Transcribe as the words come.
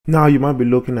Now you might be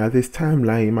looking at this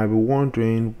timeline, you might be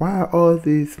wondering why all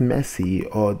this messy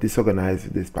or disorganized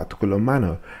in this particular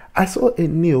manner. I saw a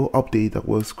new update that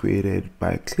was created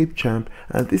by Clipchamp,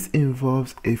 and this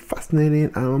involves a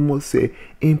fascinating and I must say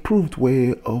improved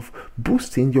way of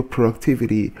boosting your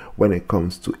productivity when it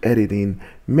comes to editing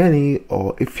many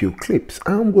or a few clips.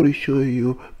 I'm going to show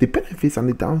you the benefits and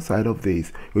the downside of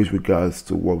this with regards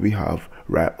to what we have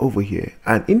right over here.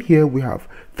 And in here we have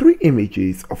 3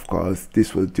 images. Of course,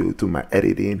 this was due to my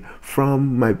editing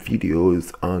from my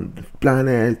videos on the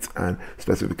planets and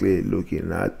specifically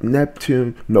looking at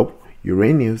Neptune,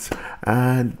 Uranus,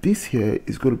 and this here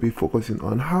is going to be focusing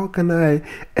on how can I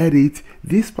edit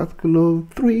this particular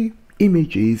 3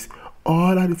 images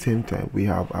all at the same time. We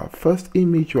have our first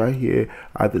image right here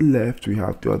at the left, we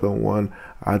have the other one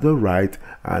at the right,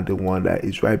 and the one that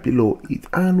is right below it.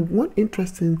 And one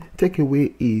interesting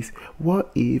takeaway is,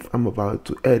 what if I'm about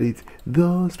to edit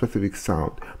the specific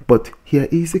sound, but here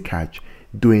is the catch: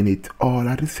 doing it all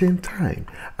at the same time.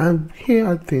 And here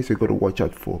are things you're going to watch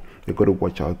out for. You're going to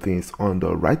watch out things on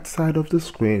the right side of the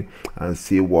screen and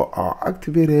see what are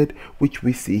activated, which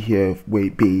we see here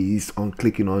based on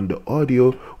clicking on the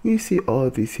audio. We see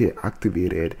all this here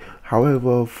activated.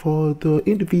 However, for the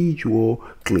individual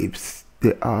clips,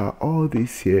 there are all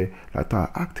these here that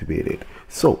are activated.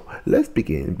 So let's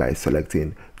begin by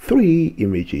selecting 3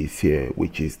 images here,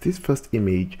 which is this first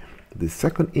image, the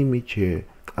second image here,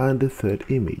 and the third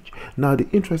image. Now the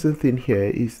interesting thing here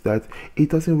is that it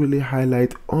doesn't really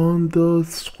highlight on the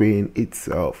screen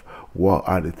itself what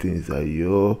are the things that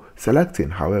you're selecting.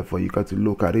 However, you got to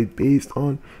look at it based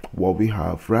on what we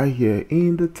have right here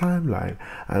in the timeline.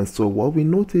 And so what we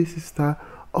notice is that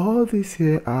all these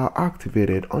here are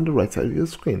activated on the right side of your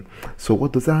screen. So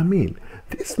what does that mean?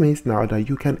 This means now that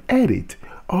you can edit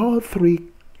all 3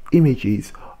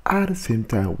 images at the same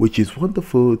time, which is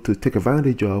wonderful to take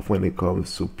advantage of when it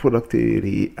comes to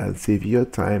productivity and save your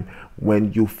time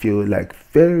when you feel like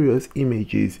various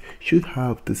images should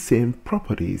have the same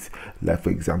properties, like for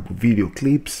example video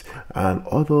clips and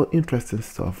other interesting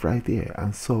stuff right there.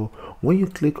 And so when you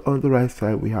click on the right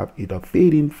side, we have either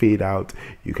fade in, fade out.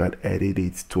 You can edit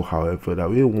it to however that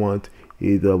we want.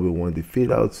 Either we want the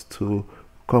fade outs to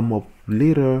come up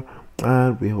later,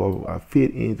 and we have a fade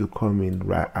in to come in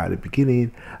right at the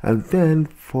beginning. And then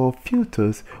for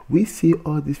filters, we see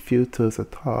all these filters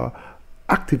that are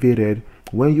activated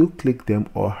when you click them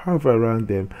or hover around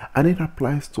them, and it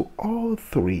applies to all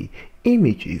 3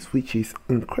 images, which is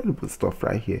incredible stuff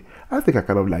right here. I think I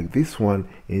kind of like this one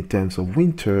in terms of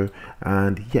winter,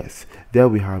 and yes, there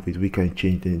we have it. We can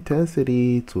change the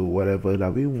intensity to whatever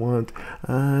that we want,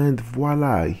 and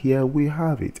voila, here we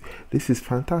have it. This is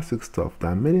fantastic stuff. There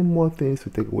are many more things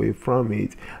to take away from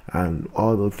it, and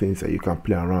all the things that you can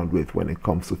play around with when it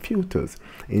comes to filters.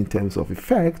 In terms of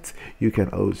effects, you can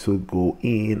also go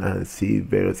in and see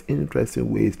various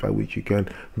interesting ways by which you can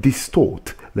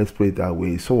distort, let's put it that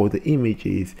way, some of the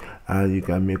images, and you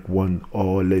can make one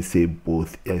or let's say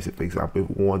both. As for example,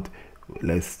 if we want,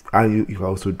 and you can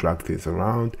also drag things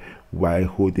around while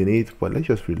holding it. But let's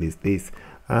just release this,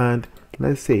 and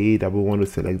let's say that we want to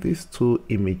select these 2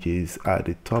 images at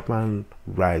the top and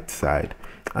right side,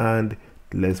 and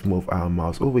let's move our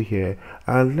mouse over here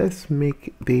and let's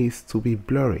make this to be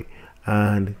blurry,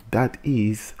 and that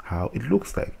is how it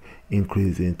looks like.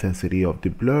 Increase the intensity of the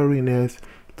blurriness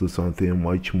to something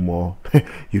much more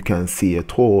you can see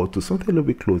at all, to something a little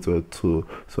bit closer to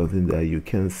something that you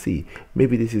can see.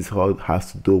 Maybe this is how it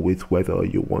has to do with whether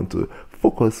you want to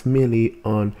focus mainly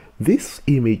on this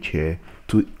image here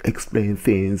to explain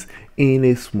things in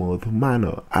a smooth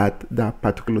manner at that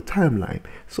particular timeline.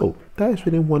 So that is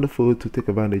really wonderful to take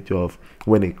advantage of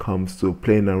when it comes to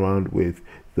playing around with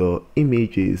the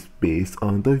images based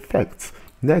on the effects.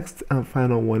 Next and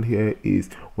final one here is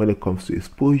when it comes to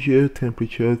exposure,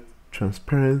 temperature,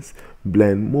 transparency,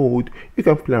 blend mode. You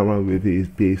can play around with this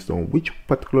based on which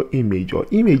particular image or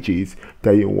images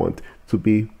that you want to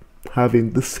be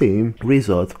having the same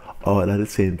result all at the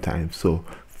same time. So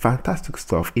fantastic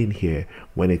stuff in here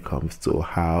when it comes to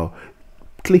how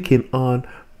clicking on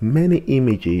many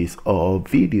images or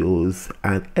videos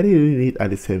and editing it at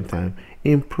the same time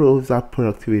improves our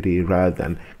productivity, rather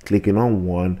than clicking on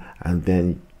one and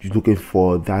then looking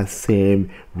for that same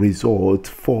result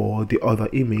for the other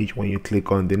image. When you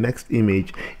click on the next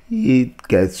image, it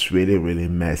gets really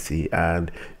messy,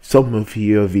 and some of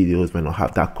your videos may not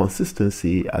have that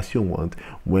consistency as you want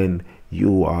when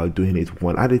you are doing it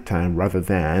one at a time rather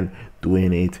than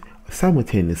doing it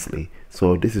simultaneously.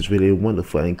 So this is really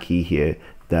wonderful and key here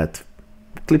that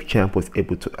Clipchamp was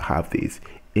able to have this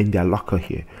in their locker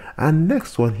here. And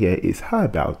next one here is, how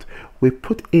about we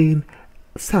put in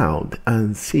sound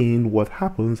and seeing what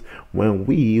happens when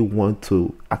we want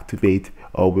to activate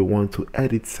or we want to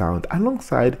edit sound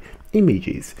alongside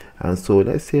images. And so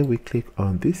let's say we click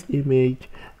on this image,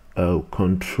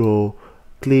 control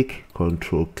click,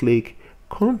 control click,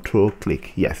 control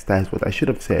click. Yes, that is what I should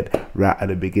have said right at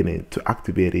the beginning. To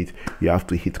activate it, you have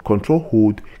to hit control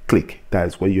hold click. That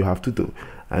is what you have to do,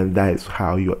 and that is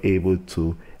how you're able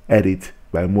to edit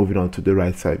by moving on to the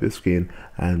right side of the screen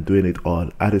and doing it all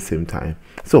at the same time.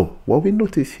 So what we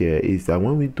notice here is that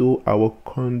when we do our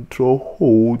control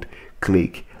hold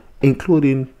click,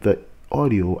 including the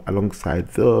audio alongside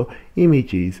the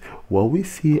images, what we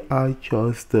see are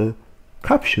just the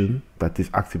caption that is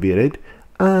activated,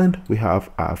 and we have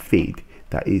our fade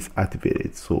that is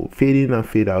activated. So fade in and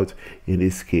fade out in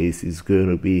this case is going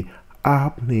to be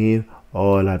happening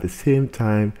all at the same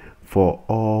time for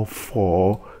all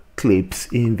 4 clips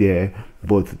in there,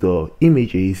 both the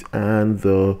images and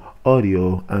the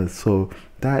audio. And so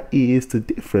that is the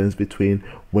difference between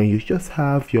when you just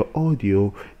have your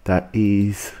audio that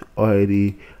is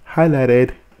already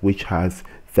highlighted, which has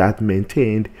that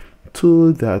maintained,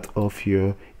 to that of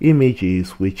your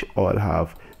images, which all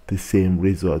have the same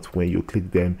result when you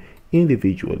click them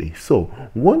individually. So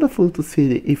wonderful to see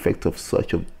the effect of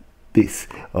such of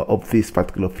this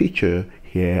particular feature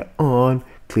here on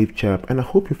Clipchamp, and I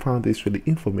hope you found this really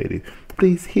informative.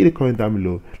 Please hit a comment down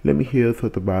below. Let me hear your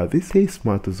thoughts about this. Stay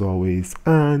smart as always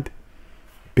and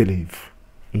believe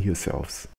in yourselves.